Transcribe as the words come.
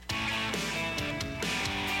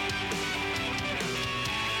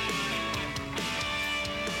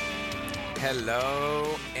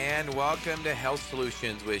Hello and welcome to Health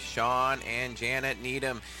Solutions with Sean and Janet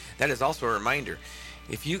Needham. That is also a reminder.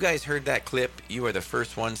 If you guys heard that clip, you are the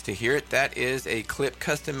first ones to hear it. That is a clip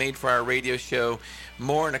custom made for our radio show.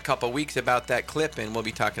 More in a couple weeks about that clip, and we'll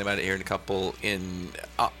be talking about it here in a couple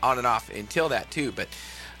on and off until that too. But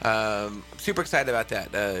super excited about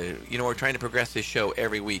that. We're trying to progress this show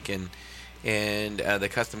every week, and the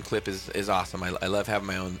custom clip is awesome. I love having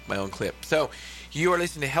my own clip. So you are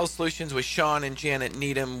listening to Health Solutions with Sean and Janet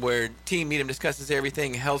Needham, where Team Needham discusses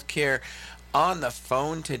everything healthcare. On the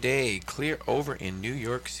phone today, clear over in New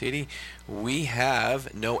York City, we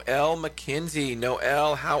have Noelle McKenzie.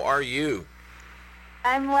 Noelle, how are you?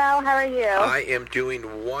 I'm well. How are you? I am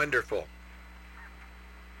doing wonderful.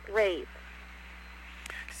 Great.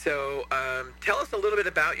 So tell us a little bit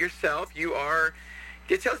about yourself.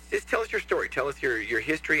 Just tell us your story. Tell us your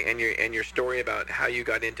history and your story about how you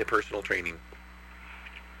got into personal training.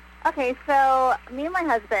 Okay, so me and my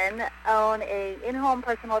husband own a in-home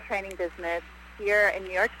personal training business here in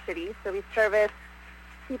New York City. So we service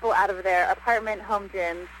people out of their apartment home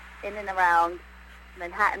gyms in and around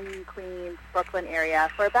Manhattan, Queens, Brooklyn area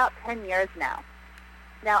for about 10 years now.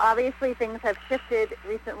 Now, obviously, things have shifted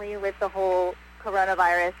recently with the whole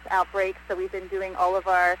coronavirus outbreak, so we've been doing all of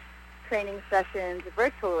our training sessions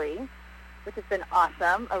virtually, which has been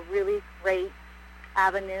awesome, a really great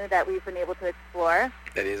avenue that we've been able to explore.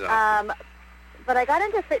 That is awesome. But I got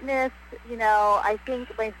into fitness, I think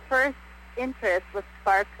my first interest was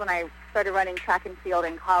sparked when I started running track and field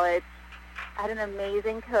in college. I had an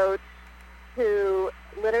amazing coach who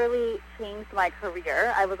literally changed my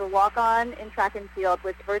career. I was a walk-on in track and field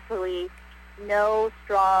with virtually no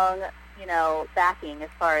strong, backing as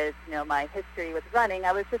far as, my history with running.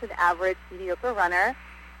 I was just an average, mediocre runner.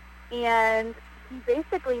 And he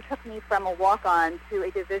basically took me from a walk-on to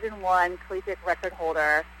a Division I collegiate record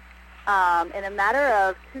holder in a matter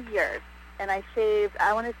of 2 years. And I shaved,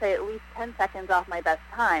 I want to say, at least 10 seconds off my best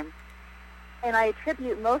time. And I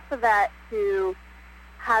attribute most of that to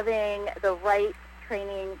having the right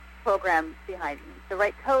training program behind me, the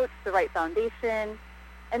right coach, the right foundation.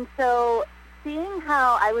 And so seeing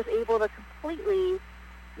how I was able to completely,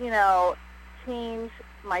 change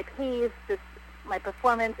my pace, just my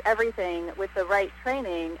performance, everything with the right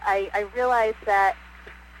training, I realized that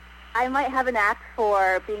I might have an knack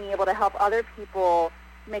for being able to help other people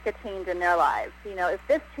make a change in their lives. If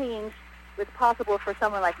this change was possible for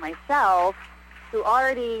someone like myself, who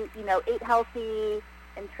already, ate healthy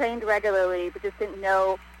and trained regularly, but just didn't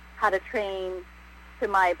know how to train to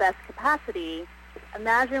my best capacity,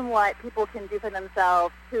 imagine what people can do for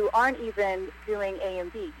themselves who aren't even doing A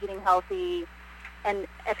and B, eating healthy and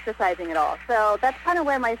exercising at all. So that's kind of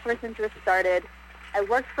where my first interest started. I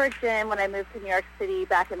worked for a gym when I moved to New York City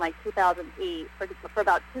back in 2008 for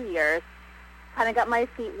about 2 years. Kind of got my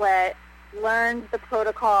feet wet, learned the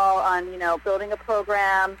protocol on, building a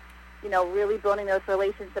program, really building those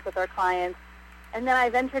relationships with our clients. And then I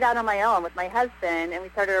ventured out on my own with my husband, and we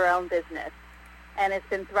started our own business. And it's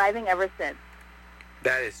been thriving ever since.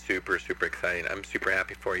 That is super, super exciting. I'm super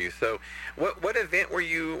happy for you. So what event were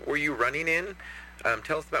you running in?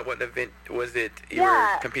 Tell us about what event was it you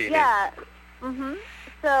were competing in. Yeah. Mm-hmm.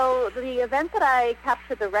 So the event that I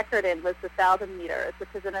captured the record in was the 1,000 meters, which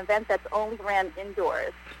is an event that's only ran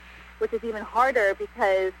indoors, which is even harder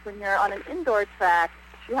because when you're on an indoor track,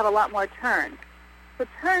 you have a lot more turns. So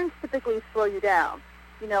turns typically slow you down,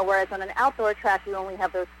 whereas on an outdoor track, you only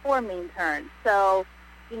have those 4 main turns. So,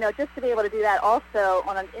 just to be able to do that also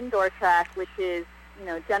on an indoor track, which is,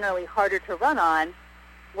 generally harder to run on,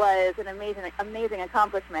 was an amazing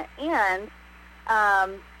accomplishment. And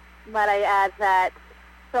might I add that,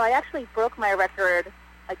 so I actually broke my record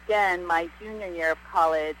again my junior year of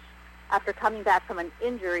college after coming back from an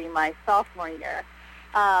injury my sophomore year.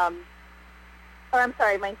 My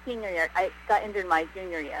senior year. I got injured my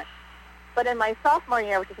junior year. But in my sophomore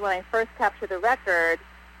year, which is when I first captured the record,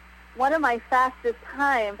 one of my fastest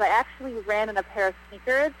times, I actually ran in a pair of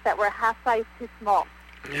sneakers that were half size too small.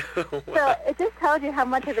 Wow. So it just tells you how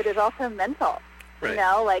much of it is also mental. Right.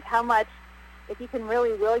 Like how much, if you can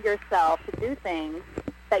really will yourself to do things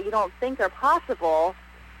that you don't think are possible,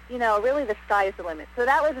 really the sky is the limit. So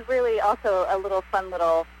that was really also a fun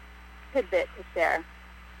little tidbit to share.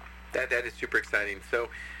 That is super exciting. So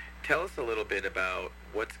tell us a little bit about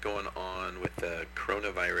what's going on with the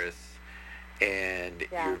coronavirus and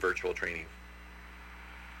your virtual training.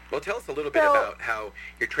 Well, tell us a little bit about how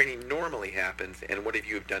your training normally happens and what have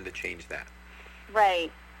you done to change that.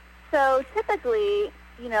 Right. So typically,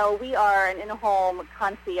 we are an in-home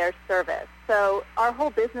concierge service. So our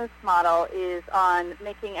whole business model is on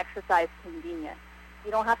making exercise convenient.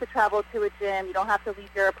 You don't have to travel to a gym. You don't have to leave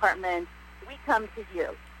your apartment. We come to you.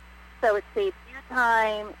 So it saves you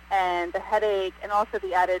time and the headache and also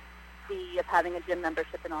the added fee of having a gym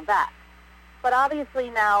membership and all that. But obviously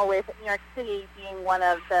now with New York City being one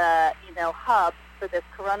of the, hubs for this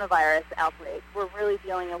coronavirus outbreak, we're really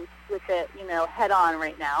dealing with it, head on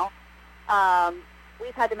right now.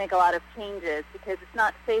 We've had to make a lot of changes because it's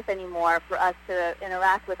not safe anymore for us to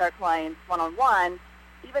interact with our clients one-on-one.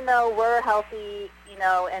 Even though we're healthy,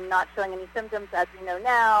 and not showing any symptoms, as we know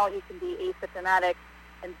now, you can be asymptomatic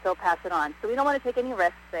and still pass it on. So we don't want to take any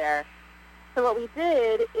risks there. So what we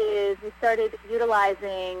did is we started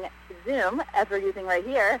utilizing Zoom, as we're using right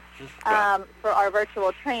here, for our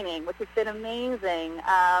virtual training, which has been amazing.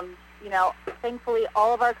 Thankfully,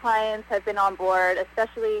 all of our clients have been on board,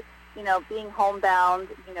 especially, being homebound.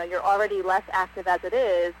 You're already less active as it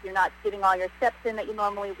is. You're not getting all your steps in that you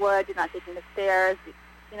normally would. You're not taking the stairs.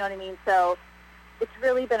 You know what I mean? So it's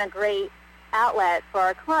really been a great outlet for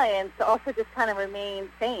our clients to also just kind of remain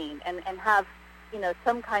sane and have,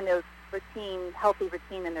 some kind of healthy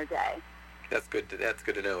routine in their day. That's good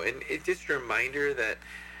to know. And it's just a reminder that,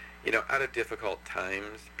 out of difficult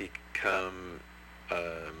times become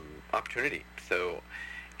opportunity. So,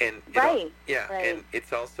 and right. And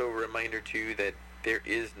it's also a reminder too that there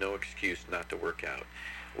is no excuse not to work out.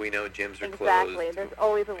 We know gyms are closed. Exactly. There's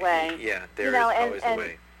always a way. Yeah, there is always a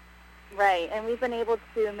way. Right, and we've been able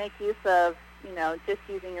to make use of, just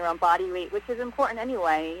using your own body weight, which is important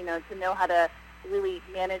anyway, to know how to really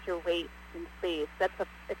manage your weight in space. That's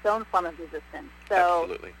its own form of resistance. So,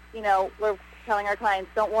 absolutely. We're telling our clients,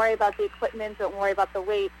 don't worry about the equipment, don't worry about the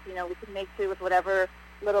weights. We can make do with whatever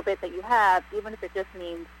little bit that you have, even if it just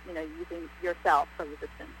means, using yourself for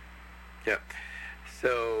resistance. Yeah.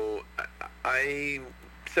 So,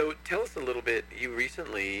 so tell us a little bit. You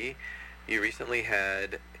recently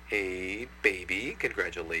had a baby.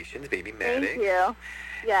 Congratulations, baby Maddox. Thank you.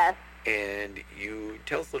 Yes. And you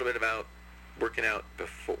tell us a little bit about working out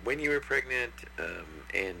before, when you were pregnant,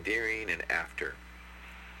 and during and after.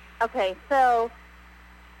 Okay, so,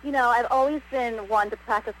 I've always been one to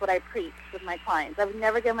practice what I preach with my clients. I would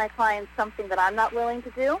never give my clients something that I'm not willing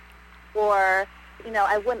to do, or,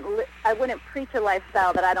 I wouldn't preach a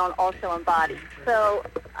lifestyle that I don't also embody. So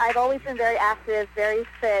I've always been very active, very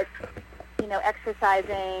fit,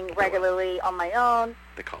 exercising regularly on my own.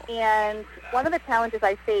 And one of the challenges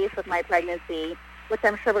I face with my pregnancy, which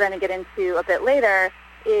I'm sure we're going to get into a bit later,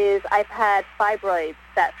 is I've had fibroids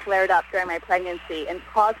that flared up during my pregnancy and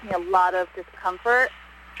caused me a lot of discomfort.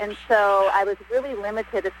 And so I was really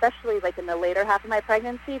limited, especially like in the later half of my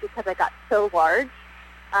pregnancy, because I got so large.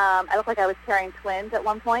 I looked like I was carrying twins at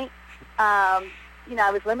one point. I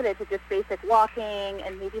was limited to just basic walking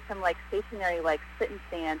and maybe some like stationary like sit and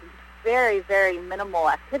stand, very, very minimal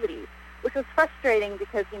activities, which was frustrating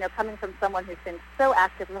because, coming from someone who's been so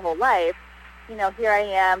active her whole life, here I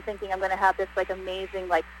am thinking I'm going to have this like amazing,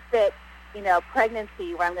 like fit,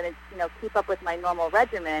 pregnancy where I'm going to, keep up with my normal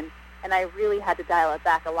regimen. And I really had to dial it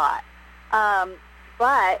back a lot.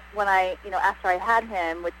 But when after I had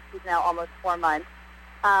him, which he's now almost 4 months,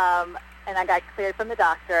 and I got cleared from the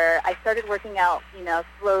doctor, I started working out,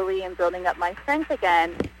 slowly and building up my strength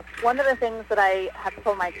again. One of the things that I have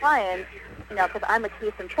told my clients, because I'm a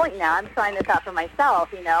case in point now, I'm trying this out for myself,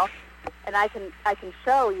 and I can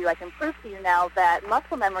show you, I can prove to you now that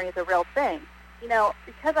muscle memory is a real thing.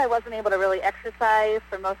 Because I wasn't able to really exercise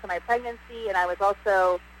for most of my pregnancy, and I was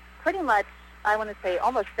also pretty much, I want to say,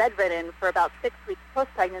 almost bedridden for about 6 weeks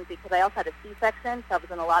post-pregnancy because I also had a C-section, so I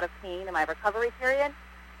was in a lot of pain in my recovery period.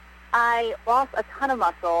 I lost a ton of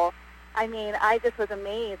muscle. I mean, I just was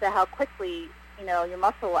amazed at how quickly, your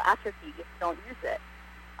muscle will atrophy if you don't use it.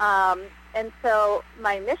 And so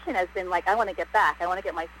my mission has been like, I want to get back. I want to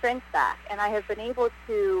get my strength back. And I have been able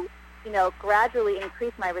to, gradually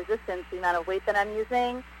increase my resistance, the amount of weight that I'm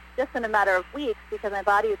using, just in a matter of weeks because my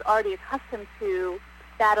body is already accustomed to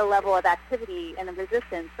that level of activity and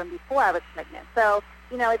resistance from before I was pregnant. So,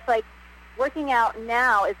 it's like working out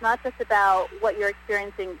now is not just about what you're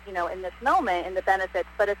experiencing, in this moment and the benefits,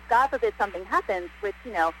 but if God forbid something happens, which,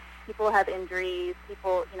 people have injuries,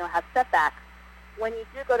 people, have setbacks, when you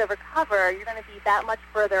do go to recover, you're going to be that much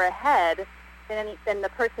further ahead than the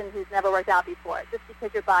person who's never worked out before, just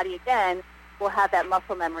because your body, again, will have that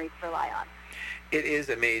muscle memory to rely on. It is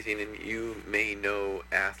amazing, and you may know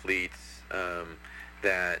athletes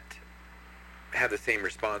that have the same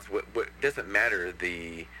response. What doesn't matter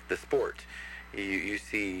the sport. You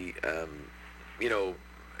see,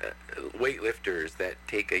 weightlifters that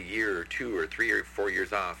take a year or 2 or 3 or 4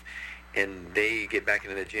 years off, and they get back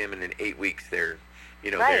into the gym, and in 8 weeks they're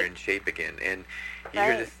they're in shape again. And you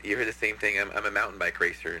hear the same thing. I'm a mountain bike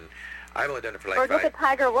racer, and I've only done it for like Or look at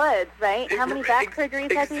Tiger Woods, right? How many back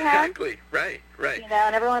surgeries has he had? Exactly, right.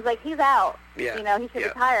 And everyone's like, he's out. Yeah. He should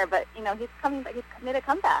retire, but he's coming. He's made a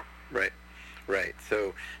comeback. Right.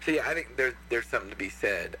 So yeah, I think there's something to be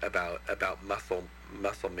said about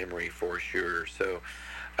muscle memory for sure. So,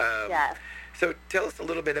 yes. So tell us a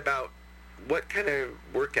little bit about what kind of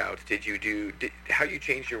workouts did you do? How you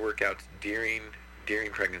changed your workouts during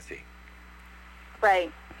pregnancy?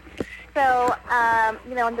 Right. So,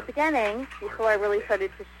 in the beginning, before I really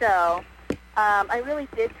started to show, I really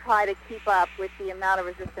did try to keep up with the amount of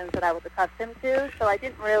resistance that I was accustomed to. So I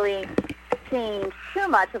didn't really change too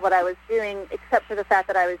much of what I was doing, except for the fact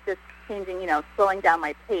that I was just changing, slowing down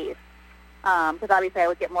my pace. Because obviously I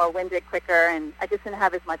would get more winded quicker, and I just didn't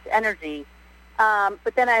have as much energy.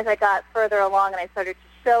 But then as I got further along and I started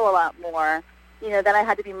to show a lot more, then I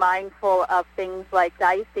had to be mindful of things like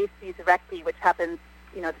diastasis recti, which happens,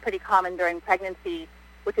 it's pretty common during pregnancy,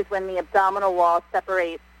 which is when the abdominal wall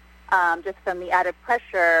separates just from the added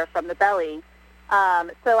pressure from the belly.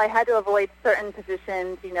 So I had to avoid certain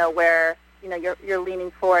positions, where, you're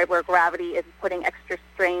leaning forward, where gravity is putting extra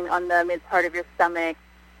strain on the mid part of your stomach,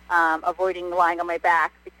 avoiding lying on my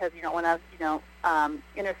back because you don't want to,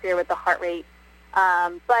 interfere with the heart rate.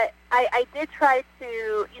 But I did try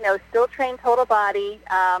to, still train total body.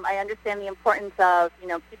 I understand the importance of,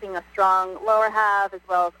 keeping a strong lower half as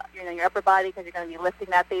well as, your upper body because you're going to be lifting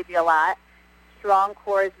that baby a lot. Strong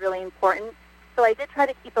core is really important. So I did try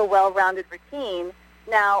to keep a well-rounded routine.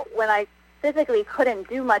 Now, when I physically couldn't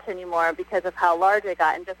do much anymore because of how large I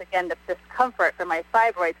got and just, again, the discomfort for my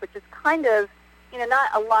fibroids, which is kind of, not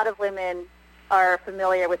a lot of women are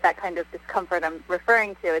familiar with that kind of discomfort I'm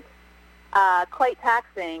referring to. It's quite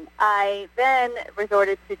taxing. I then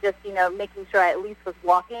resorted to just, making sure I at least was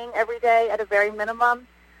walking every day at a very minimum.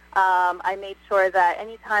 I made sure that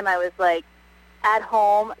anytime I was, at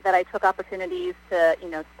home, that I took opportunities to,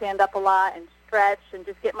 stand up a lot and stretch and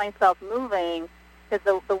just get myself moving,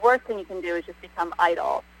 because the worst thing you can do is just become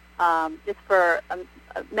idle, just for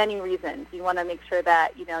many reasons. You want to make sure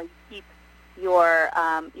that, you keep your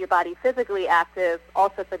body physically active,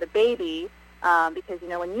 also for the baby, because,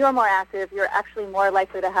 when you're more active, you're actually more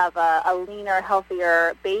likely to have a leaner,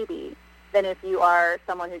 healthier baby than if you are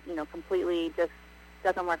someone who, completely just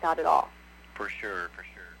doesn't work out at all. For sure.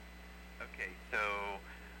 Okay, so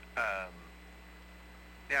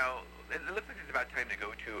now it looks like it's about time to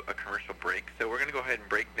go to a commercial break. So we're going to go ahead and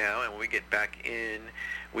break now, and when we get back in,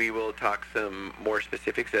 we will talk some more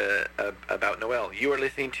specifics about Noelle. You are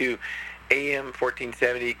listening to AM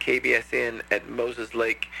 1470 KBSN at Moses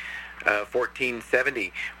Lake,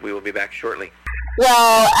 1470. We will be back shortly.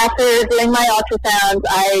 Well, after doing my ultrasounds,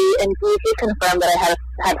 I indeed confirmed that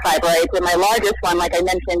I had fibroids, and my largest one, like I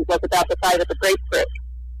mentioned, was about the size of a grapefruit.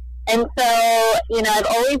 And so, I've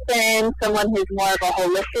always been someone who's more of a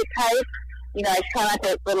holistic type. I try not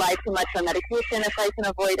to rely too much on medication if I can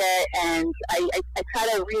avoid it, and I try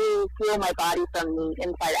to really heal my body from the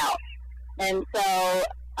inside out. And so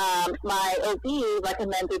my OB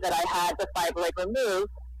recommended that I had the fibroid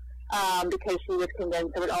removed because she was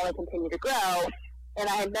convinced it would only continue to grow. And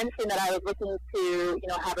I had mentioned that I was looking to,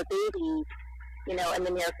 have a baby, in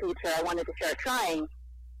the near future. I wanted to start trying.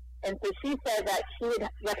 And so she said that she would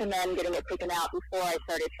recommend getting it taken out before I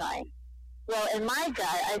started trying. Well, in my gut,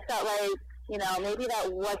 I felt like, maybe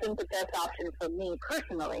that wasn't the best option for me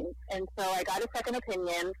personally. And so I got a second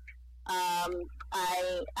opinion.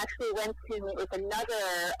 I actually went to meet with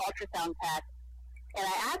another ultrasound tech, and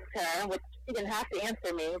I asked her, which she didn't have to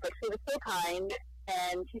answer me, but she was so kind,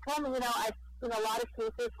 and she told me, I've seen a lot of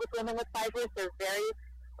cases with women with fibroids. They're very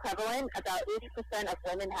prevalent. About 80% of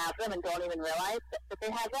women have them and don't even realize that they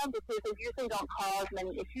have them because they usually don't cause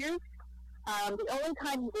many issues. The only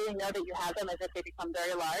time you really know that you have them is if they become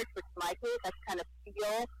very large, which in my case, I kind of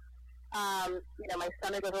feel, my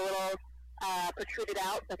stomach was a little protruded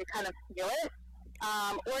out, so I could kind of feel it.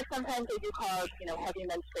 Or sometimes they do cause, heavy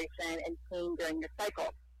menstruation and pain during your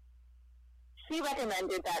cycle. She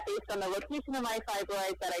recommended that based on the location of my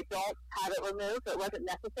fibroids that I don't have it removed, so it wasn't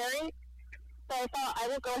necessary. So I thought I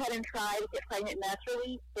will go ahead and try to get pregnant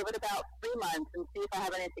naturally, give it about 3 months and see if I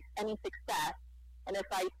have any success. And if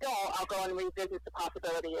I don't, I'll go and revisit the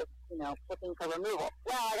possibility of, looking for removal.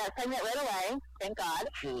 Well, I got pregnant right away, thank God.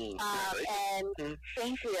 And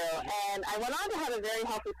thank you. And I went on to have a very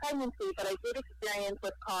healthy pregnancy, but I did experience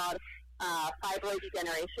what's called fibroid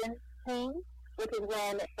degeneration pain, which is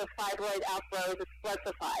when the fibroid outgrows its blood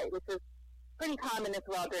supply, which is pretty common as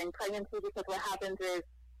well during pregnancy because what happens is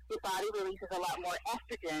your body releases a lot more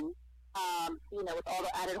estrogen with all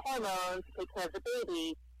the added hormones to take care of the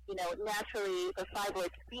baby, naturally the fibroids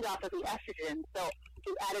feed off of the estrogen. So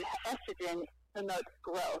the added estrogen promotes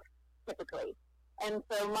growth, typically. And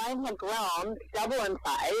so mine had grown double in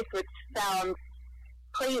size, which sounds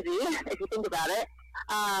crazy if you think about it.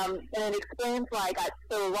 And it explains why I got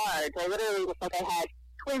so large. I literally looked like I had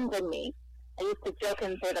twins in me. I used to joke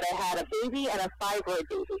and say that I had a baby and a fibroid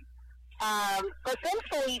baby. But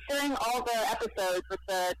thankfully, during all the episodes with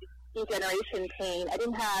the degeneration pain, I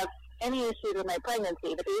didn't have any issues with my pregnancy.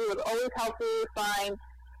 The baby was always healthy, fine.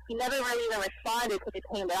 He never really even responded to the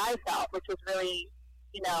pain that I felt, which was really,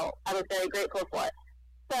 I was very grateful for.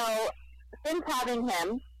 So since having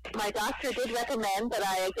him, my doctor did recommend that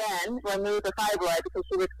I, again, remove the fibroid because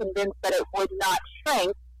she was convinced that it would not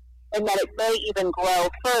shrink and that it may even grow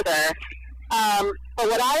further. But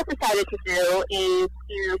what I've decided to do is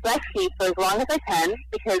to breastfeed for as long as I can,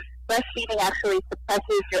 because breastfeeding actually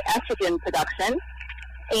suppresses your estrogen production,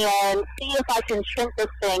 and see if I can shrink this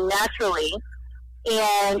thing naturally.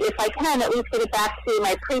 And if I can, at least get it back to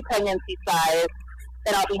my pre-pregnancy size,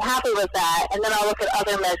 then I'll be happy with that. And then I'll look at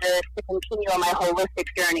other measures to continue on my holistic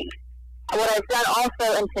journey. What I've done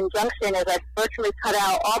also in conjunction is I've virtually cut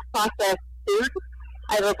out all processed foods.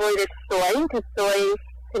 I've avoided soy because soy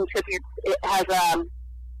contributes, it has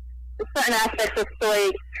certain aspects of soy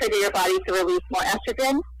trigger your body to release more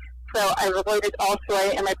estrogen. So I've avoided all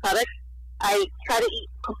soy in my products. I try to eat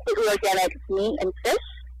completely organic meat and fish.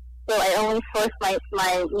 So I only source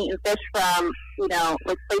my meat and fish from,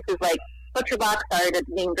 like places like ButcherBox, sorry to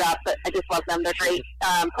name drop, but I just love them. They're great.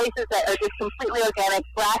 Places that are just completely organic,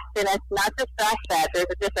 grass finished, not just grass fed. There's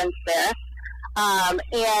a difference there.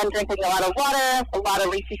 And drinking a lot of water, a lot of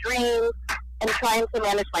leafy greens, and trying to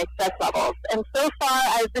manage my stress levels. And so far,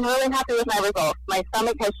 I've been really happy with my results. My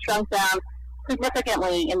stomach has shrunk down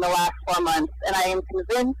significantly in the last 4 months, and I am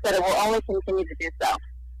convinced that it will only continue to do so.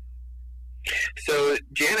 So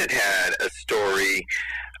Janet had a story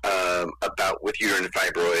about with uterine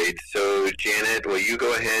fibroids. So Janet, will you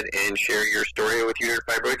go ahead and share your story with uterine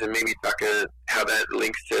fibroids and maybe talk how that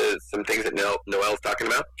links to some things that Noelle's talking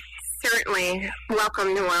about? Certainly.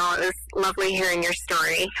 Welcome, Noelle. It was lovely hearing your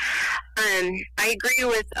story. I agree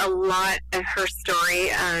with a lot of her story.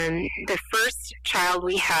 The first child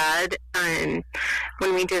we had,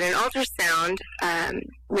 when we did an ultrasound,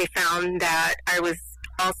 we found that I was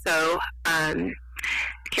also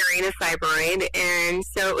carrying a fibroid, and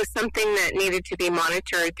so it was something that needed to be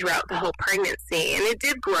monitored throughout the whole pregnancy. And it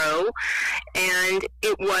did grow, and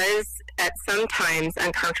it was at some times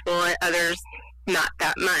uncomfortable, at others not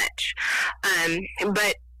that much.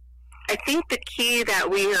 But I think the key that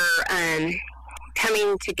we are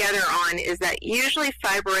coming together on is that usually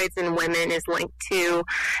fibroids in women is linked to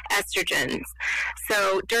estrogens.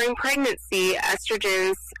 So during pregnancy,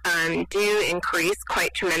 estrogens do increase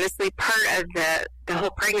quite tremendously. Part of the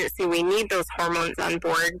whole pregnancy, we need those hormones on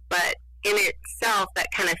board, but in itself,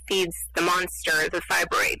 that kind of feeds the monster, the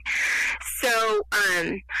fibroid. So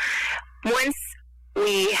once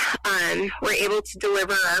we were able to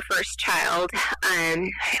deliver our first child,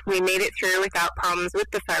 we made it through without problems with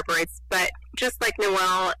the fibroids. But just like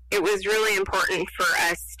Noelle, it was really important for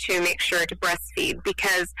us to make sure to breastfeed,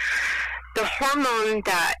 because the hormone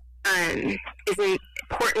that is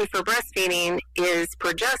important for breastfeeding is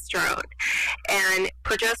progesterone. And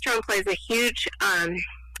progesterone plays a huge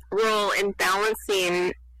role in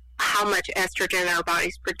balancing how much estrogen our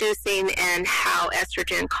body's producing and how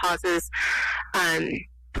estrogen causes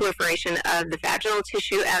proliferation of the vaginal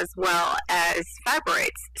tissue as well as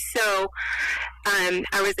fibroids. So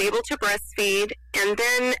I was able to breastfeed, and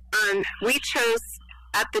then we chose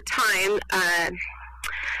at the time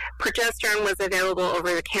progesterone was available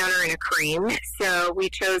over the counter in a cream, so we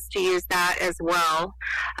chose to use that as well,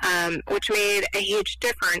 which made a huge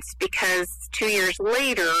difference because 2 years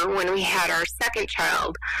later, when we had our second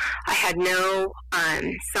child, I had no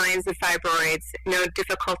signs of fibroids, no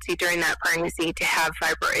difficulty during that pregnancy to have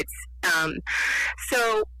fibroids.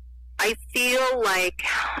 So I feel like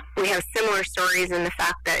we have similar stories in the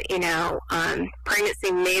fact that,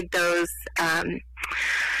 pregnancy made those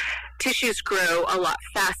tissues grow a lot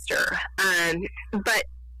faster. But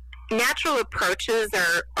natural approaches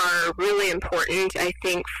are really important, I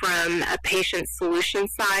think, from a patient solution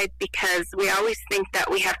side, because we always think that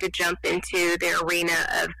we have to jump into the arena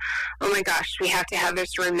of, oh my gosh, we have to have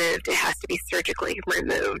this removed. It has to be surgically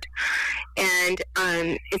removed. And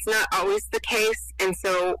it's not always the case. And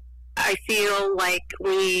so I feel like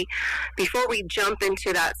before we jump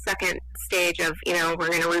into that second stage of, we're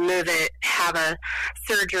going to remove it, have a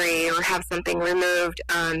surgery or have something removed,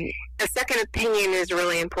 I a second opinion is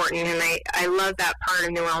really important, and I love that part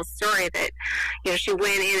of Noelle's story that, she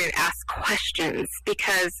went in and asked questions,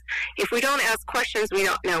 because if we don't ask questions, we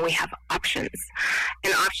don't know we have options.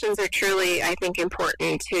 And options are truly, I think,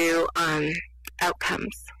 important to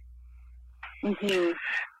outcomes. Mm-hmm.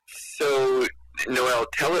 So, Noelle,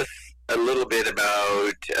 tell us a little bit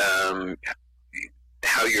about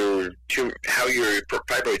how your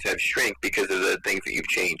fibroids have shrank because of the things that you've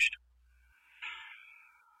changed.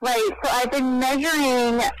 Right. So I've been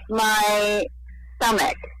measuring my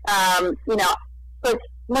stomach. So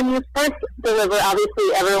when you first deliver,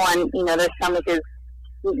 obviously everyone, their stomach is,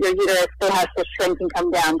 your uterus still has to shrink and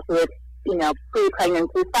come down to its,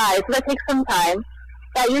 pre-pregnancy size. So that takes some time.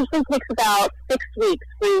 That usually takes about 6 weeks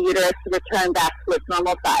for your uterus to return back to its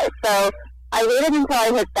normal size. So I waited until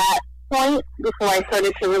I hit that point before I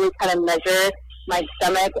started to really kind of measure my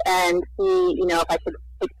stomach and see, if I could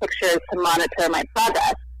take pictures to monitor my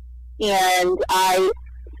progress. And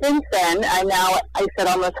since then, I said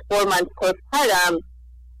almost 4 months postpartum,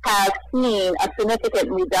 have seen a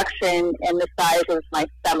significant reduction in the size of my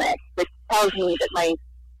stomach, which tells me that my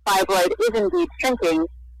fibroid is indeed shrinking.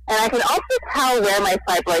 And I can also tell where my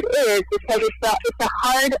fibroid is because it's a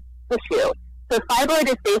hard tissue. So fibroid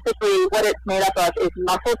is basically, what it's made up of is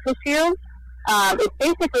muscle tissue. It's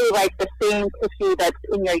basically like the same tissue that's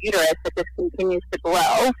in your uterus that just continues to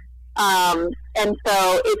grow. And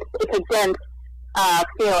so it's a dense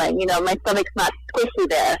feeling. My stomach's not squishy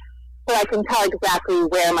there. So I can tell exactly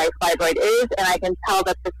where my fibroid is, and I can tell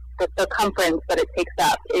that the circumference that it takes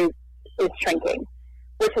up is shrinking,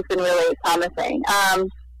 which has been really promising.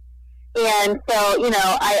 And so,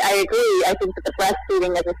 I agree. I think that the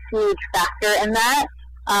breastfeeding is a huge factor in that.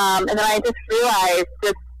 And then I just realized,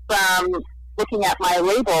 just from looking at my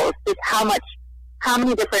labels, just how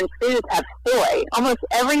many different foods have soy. Almost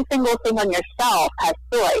every single thing on your shelf has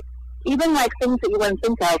soy. Even like things that you wouldn't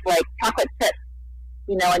think of, like chocolate chips,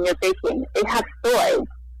 when you're baking, it has soy.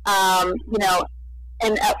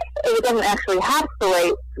 And it doesn't actually have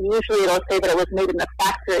soy. Usually it'll say that it was made in the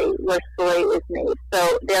factory where soy is made.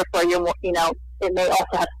 So therefore, it may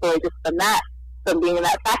also have soy just from being in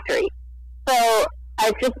that factory. So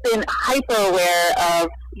I've just been hyper aware of,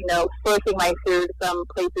 sourcing my food from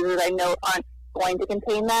places that I know aren't going to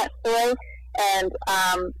contain that soy, and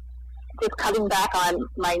just cutting back on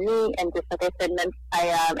my meat, and just like I said,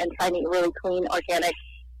 and trying to eat really clean, organic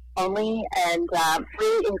only, and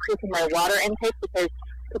really increasing my water intake, because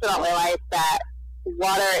people don't realize that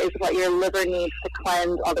water is what your liver needs to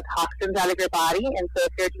cleanse all the toxins out of your body. And so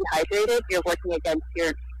if you're dehydrated, you're working against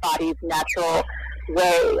your body's natural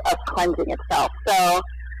way of cleansing itself. So,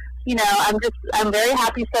 I'm very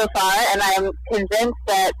happy so far, and I'm convinced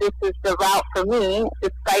that this is the route for me,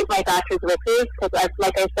 despite my doctor's wishes, because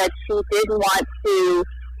like I said, she did want to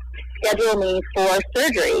schedule me for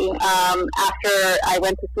surgery after I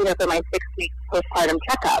went to see her for my 6-week postpartum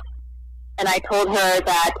checkup. And I told her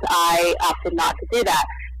that I opted not to do that.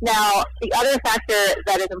 Now, the other factor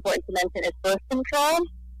that is important to mention is birth control.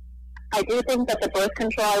 I do think that the birth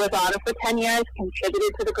control I was on for 10 years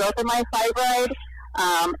contributed to the growth of my fibroid.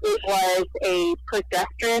 It was a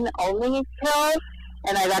progesterone-only pill,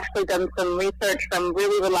 and I've actually done some research from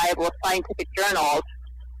really reliable scientific journals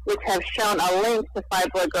which have shown a link to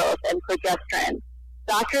fibroid growth and progesterone.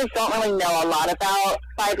 Doctors don't really know a lot about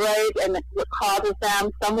fibroids and what causes them.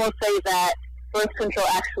 Some will say that birth control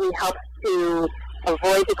actually helps to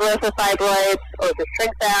avoid the growth of fibroids or to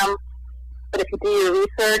shrink them. But if you do your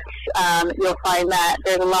research, you'll find that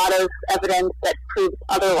there's a lot of evidence that proves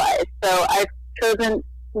otherwise. So I've chosen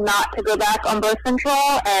not to go back on birth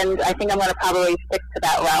control, and I think I'm going to probably stick to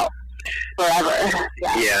that route forever.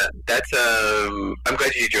 Yeah, that's I'm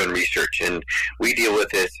glad you're doing research, and we deal with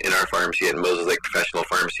this in our pharmacy at Moses Lake Professional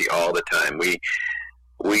Pharmacy all the time.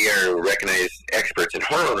 We are recognized experts in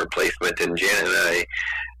hormone replacement, and Janet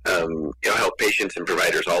and I help patients and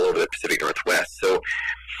providers all over the Pacific Northwest. So,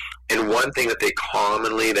 and one thing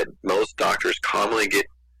that most doctors commonly get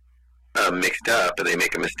mixed up, and they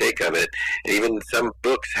make a mistake of it, and even some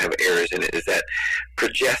books have errors in it, is that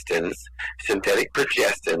progestins, synthetic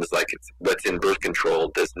progestins, like what's in birth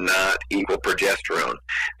control, does not equal progesterone.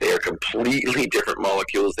 They are completely different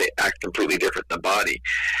molecules. They act completely different in the body.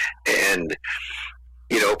 And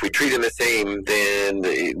if we treat them the same, then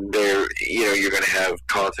you're going to have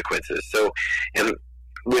consequences. So, and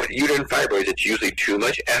with uterine fibroids, it's usually too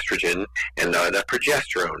much estrogen and not enough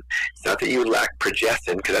progesterone. It's not that you lack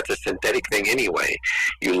progestin, because that's a synthetic thing anyway.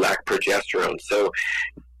 You lack progesterone. So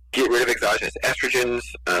get rid of exogenous estrogens,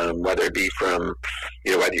 whether it be from,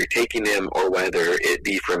 whether you're taking them or whether it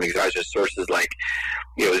be from exogenous sources like,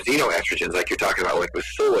 xenoestrogens, like you're talking about, like with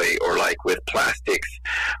soy or like with plastics,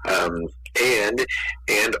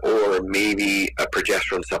 and or maybe a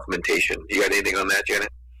progesterone supplementation. You got anything on that, Janet?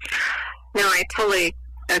 No, I totally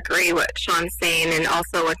agree with Sean's saying, and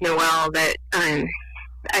also with Noelle, that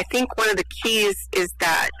I think one of the keys is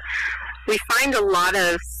that we find a lot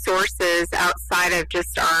of sources outside of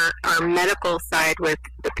just our medical side with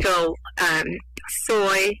the pill.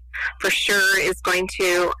 Soy, for sure, is going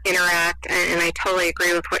to interact, and I totally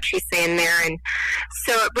agree with what she's saying there. And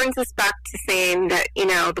so it brings us back to saying that,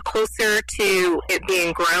 the closer to it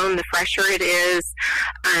being grown, the fresher it is,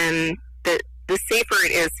 the safer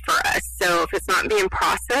it is for us. So if it's not being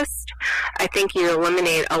processed, I think you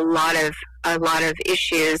eliminate a lot of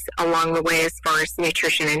issues along the way as far as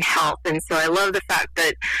nutrition and health. And so I love the fact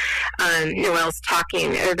that Noelle's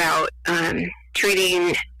talking about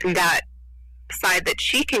treating that side that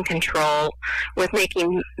she can control with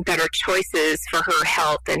making better choices for her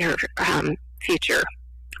health and her future.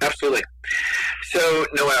 Absolutely. So,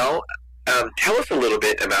 Noelle, tell us a little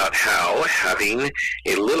bit about how having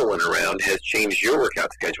a little one around has changed your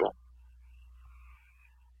workout schedule.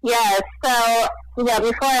 Yeah, so,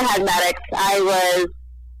 before I had Maddox, I was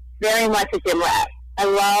very much a gym rat. I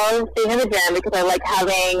love being in the gym because I like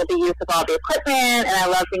having the use of all the equipment, and I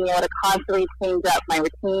love being able to constantly change up my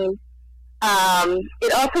routine.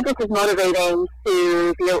 It also just is motivating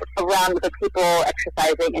to be around with the people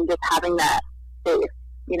exercising and just having that space,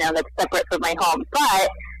 that's separate from my home. But,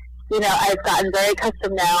 I've gotten very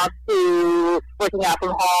accustomed now to working out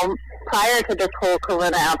from home prior to this whole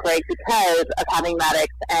corona outbreak because of having Maddox,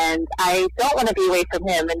 and I don't want to be away from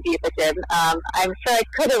him and be at the gym. I'm sure I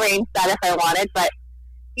could arrange that if I wanted, but,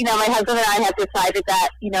 my husband and I have decided that,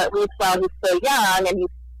 at least while he's so young and he's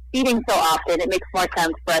feeding so often, it makes more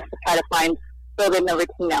sense for us to try to build in the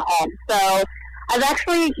routine at home. So I've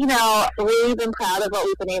actually, really been proud of what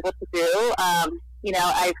we've been able to do.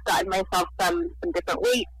 I've gotten myself some different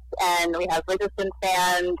weights, and we have resistance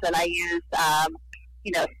bands, and I use,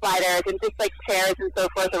 sliders and just like chairs and so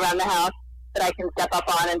forth around the house that I can step up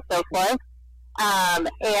on and so forth.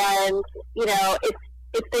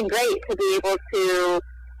 It's been great to be able to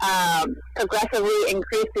progressively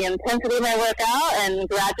increase the intensity of my workout and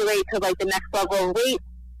graduate to like the next level of weight.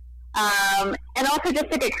 And also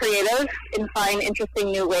just to get creative and find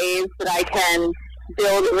interesting new ways that I can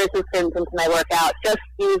build resistance into my workout just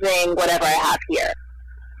using whatever I have here.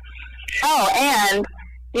 Oh, and,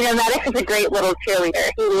 Maddox is a great little cheerleader.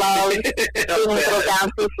 He loves doing his little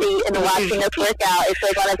bouncy feet and watching us work out. It's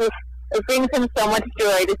like it brings him so much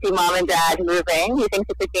joy to see mom and dad moving. He thinks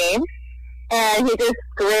it's a game. And he just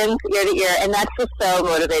grins ear to ear, and that's just so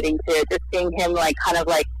motivating too, just seeing him kind of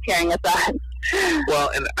cheering us on. Well,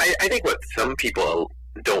 and I think what some people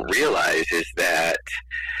don't realize is that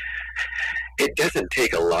it doesn't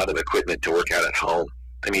take a lot of equipment to work out at home.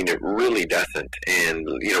 I mean, it really doesn't. And,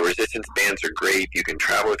 resistance bands are great. You can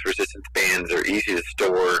travel with resistance bands. They're easy to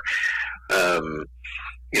store.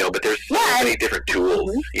 But there's so many different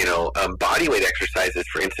tools. Body weight exercises,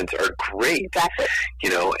 for instance, are great. Exactly.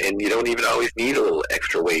 And you don't even always need a little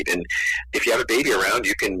extra weight. And if you have a baby around,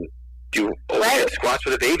 you can do overhead squats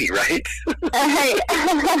with a baby, right? And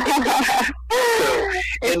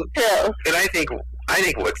I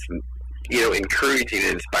think what's encouraging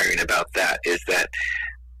and inspiring about that is that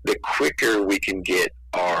the quicker we can get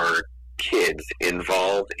our kids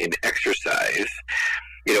involved in exercise,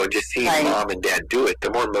 and just seeing mom and dad do it, the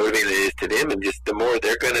more motivating it is to them, and just the more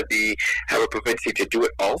they're going to have a propensity to do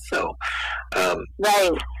it also.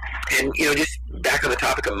 Right. And, just back on the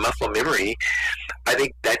topic of muscle memory, I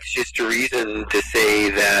think that's just a reason to say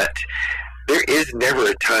that there is never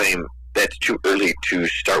a time that's too early to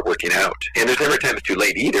start working out. And there's never a time it's too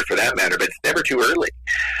late either, for that matter, but it's never too early.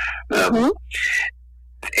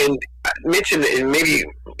 And I mentioned, and maybe,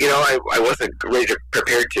 I wasn't really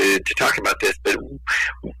prepared to talk about this, but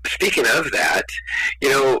speaking of that,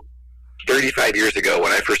 35 years ago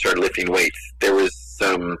when I first started lifting weights, there was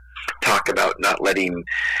some talk about not letting,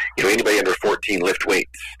 anybody under 14 lift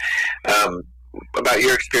weights. About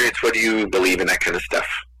your experience, what do you believe in that kind of stuff?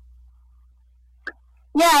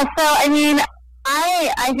 Yeah, so,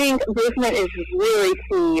 I think movement is really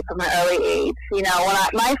key from an early age.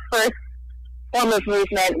 My first form of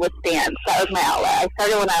movement was dance. That was my outlet. I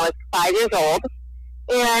started when I was 5 years old.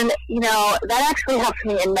 And, that actually helped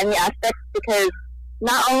me in many aspects because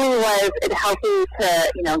not only was it healthy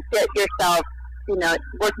to, get yourself,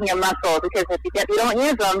 working your muscles, because if you don't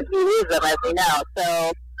use them, you lose them, as we know.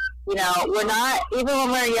 So, we're not, even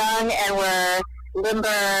when we're young and we're, limber.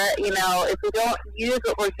 If we don't use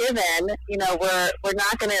what we're given,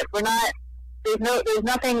 there's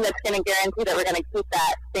nothing that's going to guarantee that we're going to keep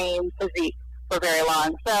that same physique for very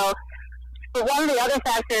long. So, but one of the other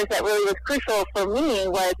factors that really was crucial for me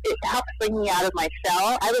was it helped bring me out of my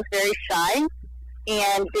shell. I was very shy,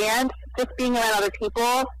 and dance, just being around other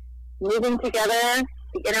people, moving together,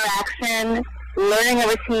 the interaction, learning a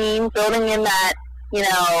routine, building in that,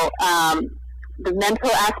 the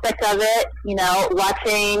mental aspect of it,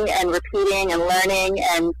 watching and repeating and learning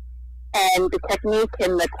and the technique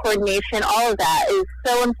and the coordination, all of that is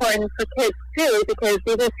so important for kids too, because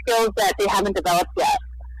these are skills that they haven't developed yet.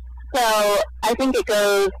 So I think it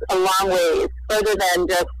goes a long ways further than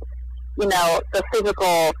just, the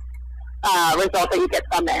physical result that you get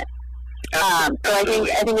from it. So I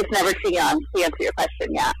think it's never too young to answer your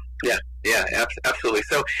question. Yeah. Yeah, absolutely.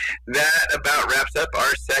 So that about wraps up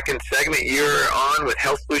our second segment. You're on with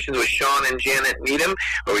Health Solutions with Sean and Janet Needham,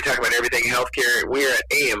 where we talk about everything healthcare. We're at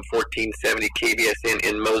AM 1470 KBSN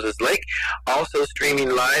in Moses Lake. Also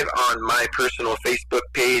streaming live on my personal Facebook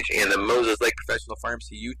page and the Moses Lake Professional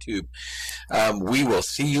Pharmacy YouTube. We will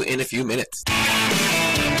see you in a few minutes.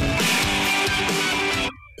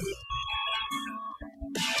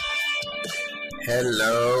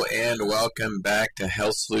 Hello and welcome back to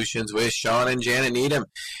Health Solutions with Sean and Janet Needham.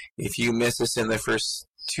 If you missed us in the first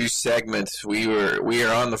two segments, we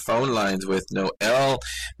are on the phone lines with Noelle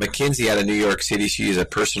McKenzie out of New York City. She is a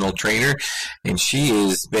personal trainer, and she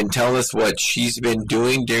has been telling us what she's been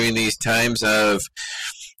doing during these times of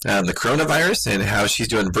the coronavirus and how she's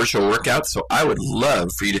doing virtual workouts. So I would love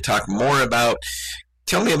for you to talk more about,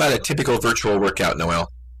 tell me about a typical virtual workout, Noelle.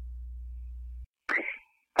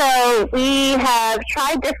 So we have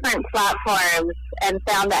tried different platforms and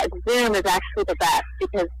found that Zoom is actually the best,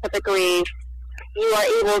 because typically you are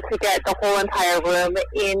able to get the whole entire room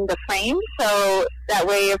in the frame. So that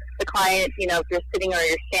way, if the client, if you're sitting or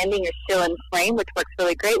you're standing, you're still in frame, which works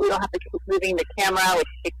really great. We don't have to keep moving the camera, which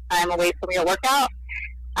takes time away from your workout.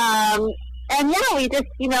 And yeah, we just,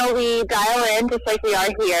 we dial in just like we are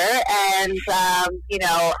here. And,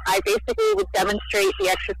 I basically would demonstrate the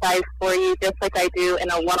exercise for you just like I do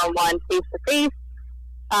in a one-on-one face-to-face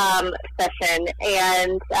session.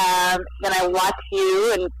 And then I watch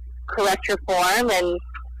you and correct your form. And,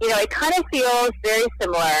 it kind of feels very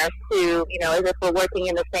similar to, as if we're working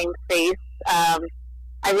in the same space.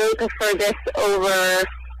 I really prefer this over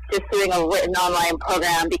just doing a written online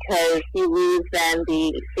program, because you lose then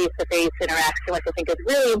the face-to-face interaction, which I think is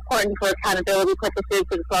really important for accountability purposes.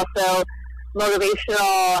 It's also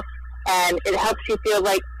motivational, and it helps you feel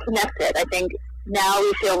like connected. I think now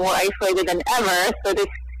we feel more isolated than ever. So this,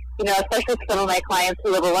 especially some of my clients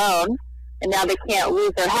who live alone, and now they can't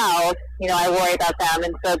leave their house, I worry about them.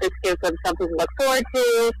 And so this gives them something to look forward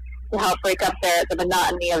to help break up the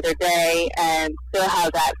monotony of their day and still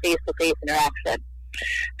have that face-to-face interaction.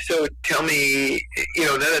 So tell me,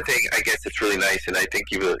 another thing I guess it's really nice, and I think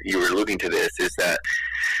you were alluding to this, is that,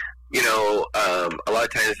 a lot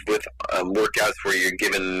of times with workouts where you're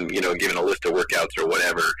given a list of workouts or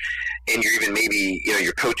whatever, and you're even maybe,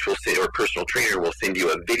 your coach will say, or personal trainer will send you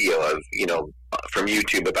a video of, from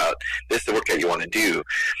YouTube about this is the workout you want to do.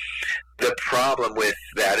 The problem with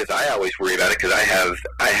that is I always worry about it, because I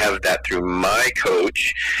have that through my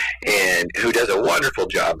coach, and who does a wonderful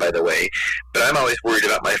job, by the way, but I'm always worried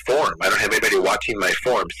about my form. I don't have anybody watching my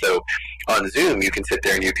form. So on Zoom, you can sit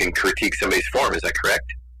there and you can critique somebody's form. Is that correct?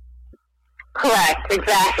 Correct,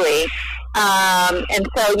 exactly. And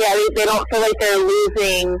so, yeah, they don't feel like they're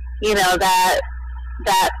losing, that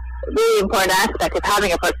really important aspect of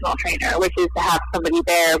having a personal trainer, which is to have somebody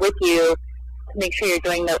there with you to make sure you're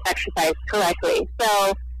doing the exercise correctly.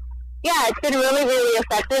 So, yeah, it's been really, really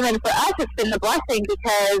effective. And for us, it's been a blessing,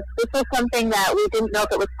 because this was something that we didn't know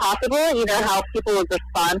if it was possible, how people would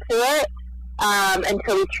respond to it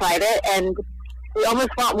until we tried it. And we almost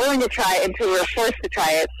weren't willing to try it until we were forced to try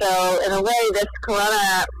it. So in a way, this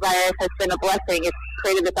coronavirus has been a blessing. It's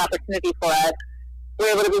created this opportunity for us.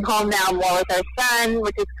 We're able to be home now more with our son,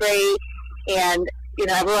 which is great. And,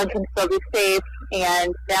 everyone can still be safe.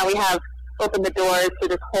 And now we have opened the doors to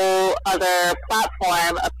this whole other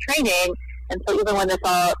platform of training. And so even when this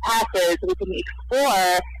all passes, we can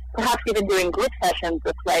explore perhaps even doing group sessions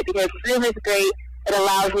this way, because Zoom is great. It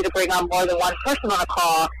allows you to bring on more than one person on a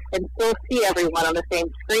call and still see everyone on the same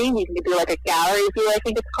screen. You can do like a gallery view, I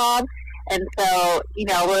think it's called. And so,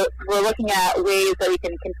 we're looking at ways that we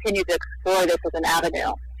can continue to explore this as an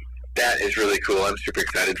avenue. That is really cool. I'm super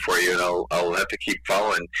excited for you, and I'll have to keep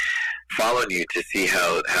following you to see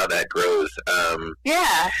how that grows.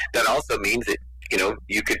 Yeah. That also means that,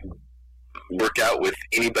 you could work out with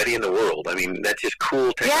anybody in the world. I mean, that's just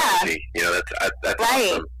cool technology. Yeah. You know, that's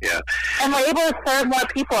right. awesome. Yeah. And we're able to serve more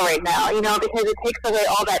people right now, you know, because it takes away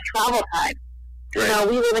all that travel time. Right. You know,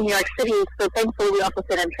 we live in New York City, so thankfully we don't have to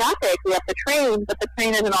sit in traffic. We have the train, but the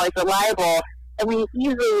train isn't always reliable, and we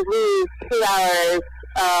easily lose 2 hours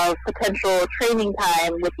of potential training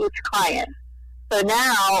time with each client. So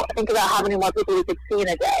now, think about how many more people we could see in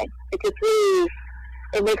a day.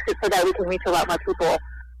 It makes it so that we can reach a lot more people.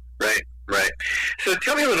 Right. Right. So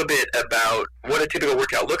tell me a little bit about what a typical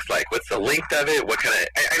workout looks like. What's the length of it? What kind of?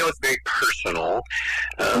 I know it's very personal,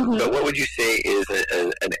 but what would you say is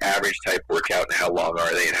an average type workout, and how long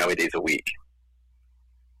are they, and how many days a week?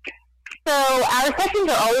 So our sessions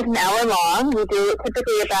are always an hour long. We do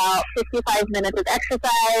typically about 55 minutes of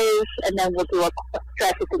exercise, and then we'll do a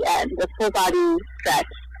stretch at the end, a full body stretch.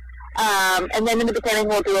 And then in the beginning,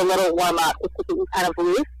 we'll do a little warm up just to get you kind of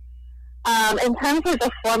loose. In terms of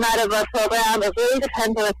the format of our program, it really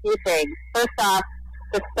depends on a few things. First off,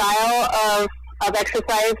 the style of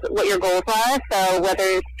exercise, what your goals are. So whether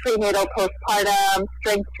it's prenatal, postpartum,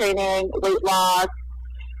 strength training, weight loss,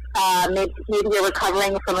 maybe you're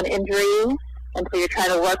recovering from an injury, and so you're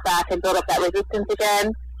trying to work back and build up that resistance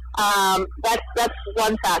again. That's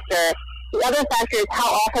one factor. The other factor is how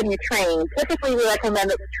often you train. Typically, we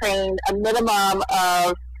recommend that you train a minimum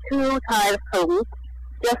of 2 times per week,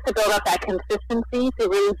 just to build up that consistency, to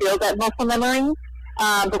really build that muscle memory.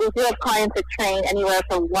 But we do have clients that train anywhere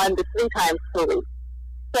from 1 to 3 times per week.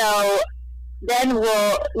 So then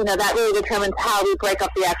that really determines how we break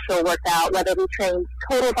up the actual workout, whether we train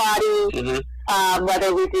total body,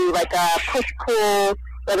 whether we do like a push-pull,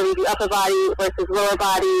 whether we do upper body versus lower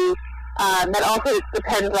body. That also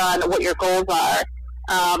depends on what your goals are,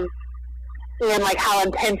 and like how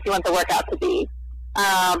intense you want the workout to be.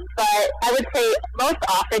 But I would say most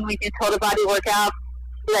often we do total body workouts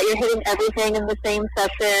so that you're hitting everything in the same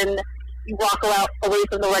session. You walk away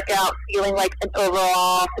from the workout feeling like an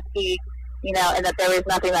overall fatigue, and that there was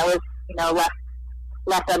nothing that was,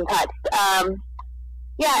 left untouched.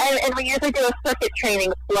 And we usually do a circuit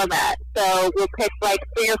training format. So we'll pick like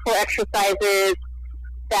 3 or 4 exercises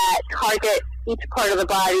that target each part of the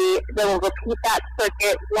body. Then we'll repeat that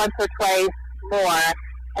circuit once or twice more,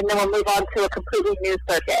 and then we'll move on to a completely new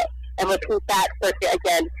circuit and repeat that circuit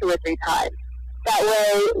again 2 or 3 times. That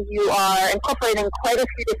way you are incorporating quite a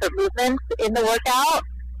few different movements in the workout,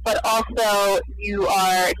 but also you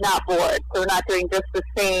are not bored. So we're not doing just the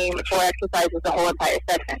same 4 exercises the whole entire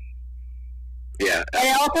session. Yeah. And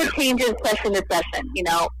it also changes session to session,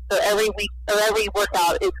 so every week or every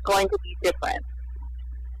workout is going to be different.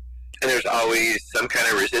 And there's always some kind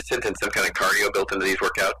of resistance and some kind of cardio built into these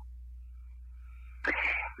workouts?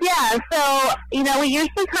 Yeah, so, we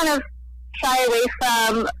usually kind of shy away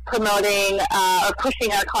from promoting or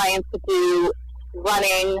pushing our clients to do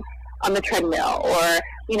running on the treadmill, or,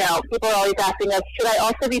 people are always asking us, should I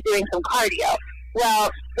also be doing some cardio? Well,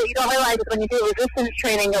 what you don't realize is when you do resistance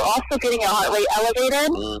training, you're also getting your heart rate elevated,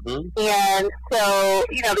 and so,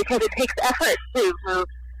 because it takes effort to move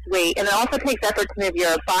weight, and it also takes effort to move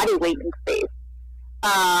your body weight in space.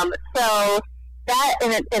 So that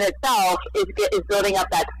in itself is building up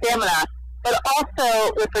that stamina. But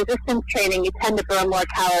also with resistance training, you tend to burn more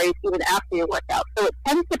calories even after your workout. So it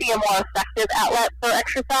tends to be a more effective outlet for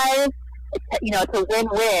exercise. It's a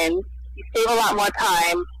win-win. You save a lot more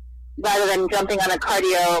time rather than jumping on a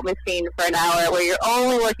cardio machine for an hour where you're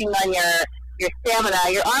only working on your stamina.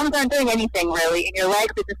 Your arms aren't doing anything really, and your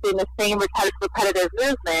legs are just doing the same repetitive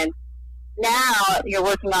movement. Now you're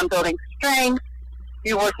working on building strength.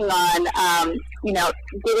 You're working on,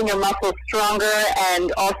 getting your muscles stronger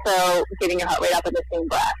and also getting your heart rate up in the same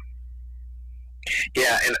breath.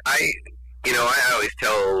 Yeah, and I always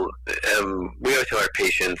tell, we always tell our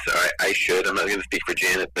patients, or I should, I'm not going to speak for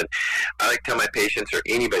Janet, but I like to tell my patients or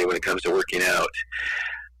anybody when it comes to working out,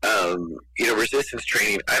 resistance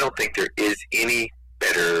training, I don't think there is any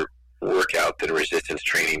better workout than resistance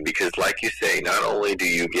training, because like you say, not only do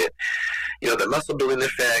you get the muscle building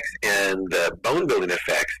effects and the bone building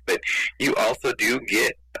effects, but you also do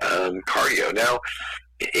get cardio. Now,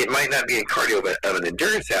 it might not be a cardio of an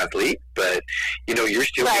endurance athlete, but you're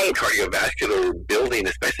still getting cardiovascular building,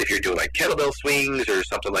 especially if you're doing like kettlebell swings or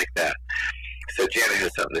something like that. So Janet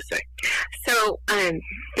has something to say. So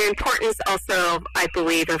the importance also, I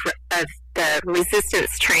believe, of the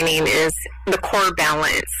resistance training is the core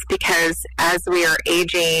balance, because as we are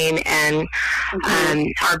aging and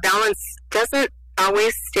our balance doesn't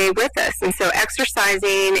always stay with us. And so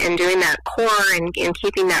exercising and doing that core and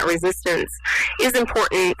keeping that resistance is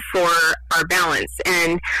important for our balance.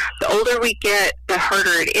 And the older we get, the harder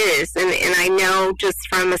it is. And I know just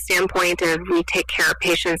from a standpoint of we take care of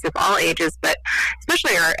patients of all ages, but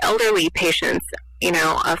especially our elderly patients, you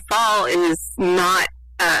know, a fall is not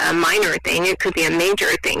a minor thing. It could be a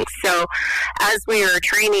major thing. So as we are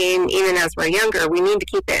training, even as we're younger, we need to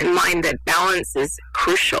keep it in mind that balance is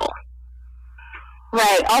crucial.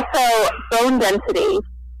 Right. Also, bone density.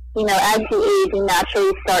 You know, as you age, you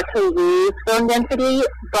naturally start to lose bone density,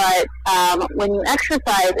 but when you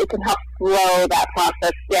exercise, it can help slow that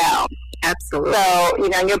process down. Absolutely. So, you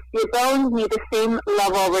know, your bones need the same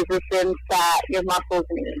level of resistance that your muscles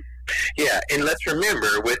need. Yeah, and let's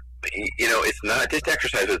remember, with, you know, it's not just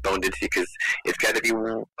exercise with bone density, because it's got to be,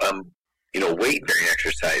 you know, weight-bearing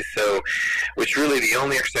exercise. So, which really the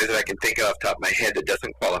only exercise that I can think of off the top of my head that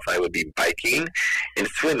doesn't qualify would be biking, and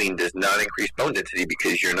swimming does not increase bone density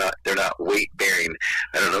because they're not weight-bearing.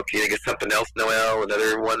 I don't know, can you think of something else, Noelle?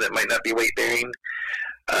 Another one that might not be weight-bearing?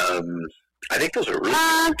 I think those are really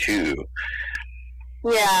good too.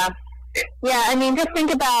 Yeah. Yeah, I mean, just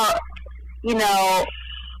think about, you know,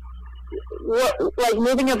 like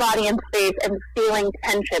moving your body in space and feeling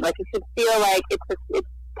tension. Like you should feel like it's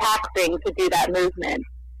taxing to do that movement.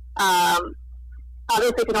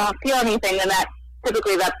 Obviously, if you don't feel anything, then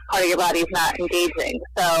typically that part of your body is not engaging.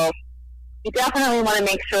 So you definitely want to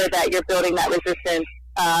make sure that you're building that resistance.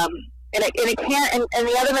 And it can't. And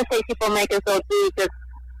the other mistake people make is they'll do just,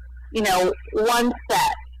 you know, one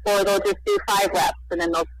set, or they'll just do 5 reps and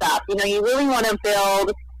then they'll stop. You know, you really want to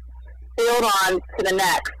build on to the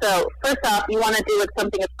next. So first off, you want to do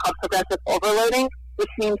something that's called progressive overloading, which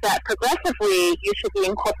means that progressively you should be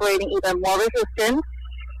incorporating either more resistance,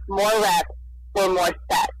 more reps, or more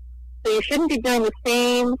sets. So you shouldn't be doing the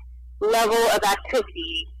same level of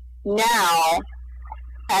activity now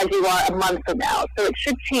as you are a month from now. So it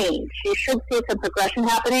should change. You should see some progression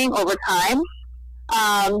happening over time.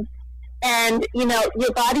 And, you know,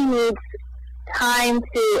 your body needs time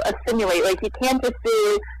to assimilate. Like, you can't just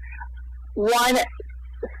do one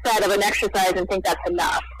set of an exercise and think that's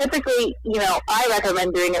enough. Typically, you know, I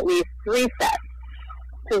recommend doing at least 3 sets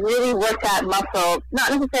to really work that muscle,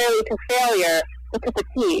 not necessarily to failure, but to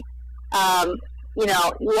fatigue. You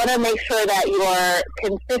know, you want to make sure that you're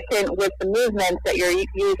consistent with the movements that you're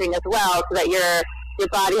using as well, so that your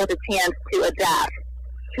body has a chance to adapt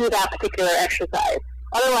to that particular exercise.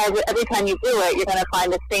 Otherwise, every time you do it, you're going to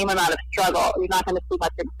find the same amount of struggle. You're not going to see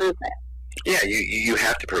much improvement. Yeah, you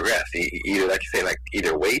have to progress. Either, like you say, like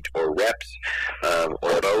either weight or reps,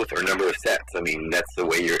 or both, or number of sets. I mean, that's the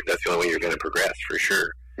only way you're going to progress for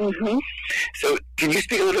sure. Mm-hmm. So, can you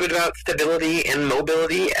speak a little bit about stability and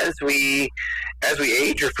mobility as we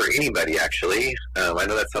age, or for anybody actually? I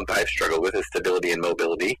know that's something I've struggled with, is stability and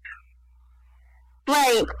mobility.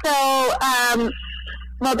 Right. So,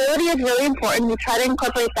 mobility is really important. We try to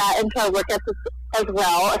incorporate that into our workouts as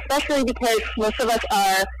well, especially because most of us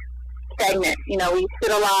are stagnant. You know, we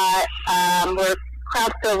sit a lot. We're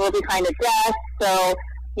crouched over behind a desk. So,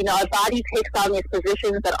 you know, our body takes on these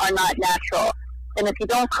positions that are not natural. And if you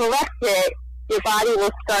don't correct it, your body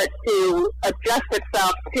will start to adjust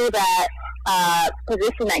itself to that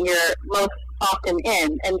position that you're most often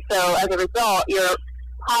in. And so as a result, your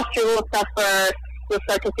posture will suffer. You'll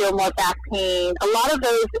start to feel more back pain. A lot of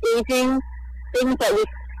those aging things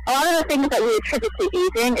a lot of the things that we attribute to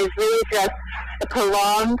aging is really just a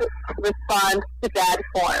prolonged response to bad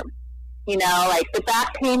form. You know, like the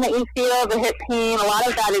back pain that you feel, the hip pain, a lot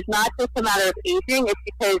of that is not just a matter of aging. It's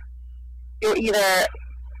because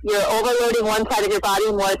you're overloading one side of your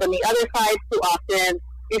body more than the other side too often.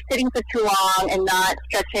 You're sitting for too long and not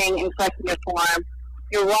stretching and correcting your form.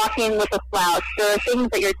 You're walking with a slouch. There are things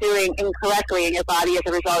that you're doing incorrectly in your body as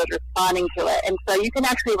a result of responding to it. And so you can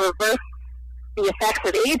actually reverse the effects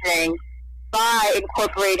of aging by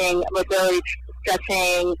incorporating mobility,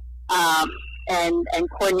 stretching, and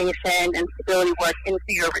coordination and stability work into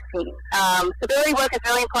your routine. Stability work is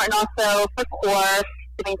really important also for core,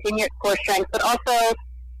 to maintain your core strength, but also,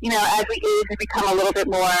 you know, as we age, we become a little bit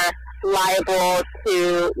more liable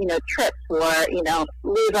to, you know, trips or, you know,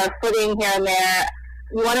 lose our footing here and there.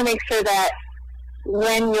 You want to make sure that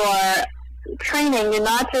when you're training, you're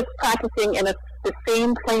not just practicing in the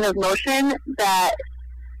same plane of motion that,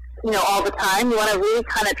 you know, all the time. You want to really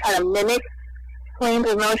kind of try to mimic planes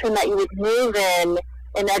of motion that you would move in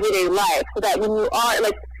everyday life, so that when you are,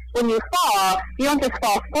 like, when you fall, you don't just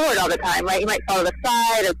fall forward all the time, right? You might fall to the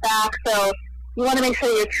side or back, so you want to make sure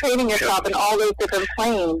you're training yourself in all those different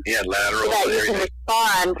planes. Yeah, lateral. So that you can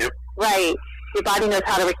respond, right, your body knows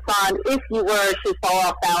how to respond if you were to fall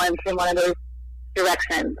off balance in one of those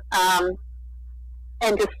directions.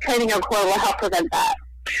 And just training your core will help prevent that.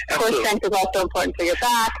 Core strength is also important for your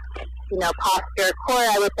back. Posture, core,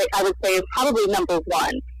 I would say is probably number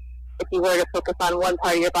one. If you were to focus on one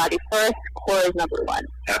part of your body first, core is number one.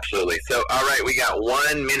 Absolutely. So, all right, we got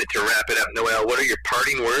 1 minute to wrap it up. Noelle, what are your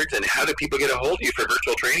parting words, and how do people get a hold of you for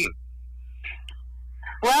virtual training?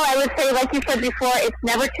 Well, I would say, like you said before, it's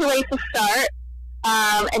never too late to start,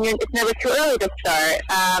 and it's never too early to start.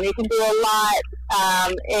 You can do a lot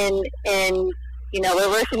in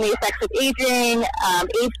reversing the effects of aging.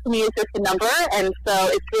 Age to me is just a number, and so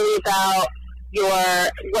it's really about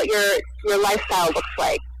what your lifestyle looks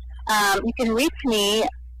like. You can reach me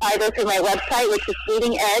either through my website, which is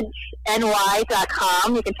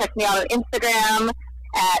bleedingedgeny.com. You can check me out on Instagram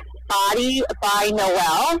at Body by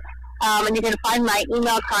Noelle, and you can find my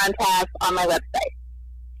email contact on my website.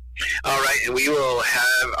 All right, and we will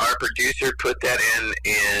have our producer put that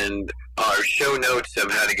in our show notes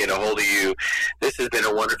of how to get a hold of you. This has been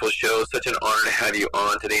a wonderful show. Such an honor to have you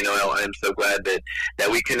on today, Noelle. I'm so glad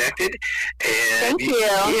that we connected. And thank you.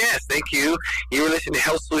 Yes, thank you. You were listening to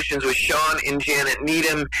Health Solutions with Sean and Janet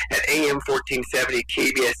Needham at AM 1470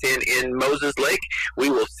 KBSN in Moses Lake. We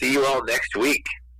will see you all next week.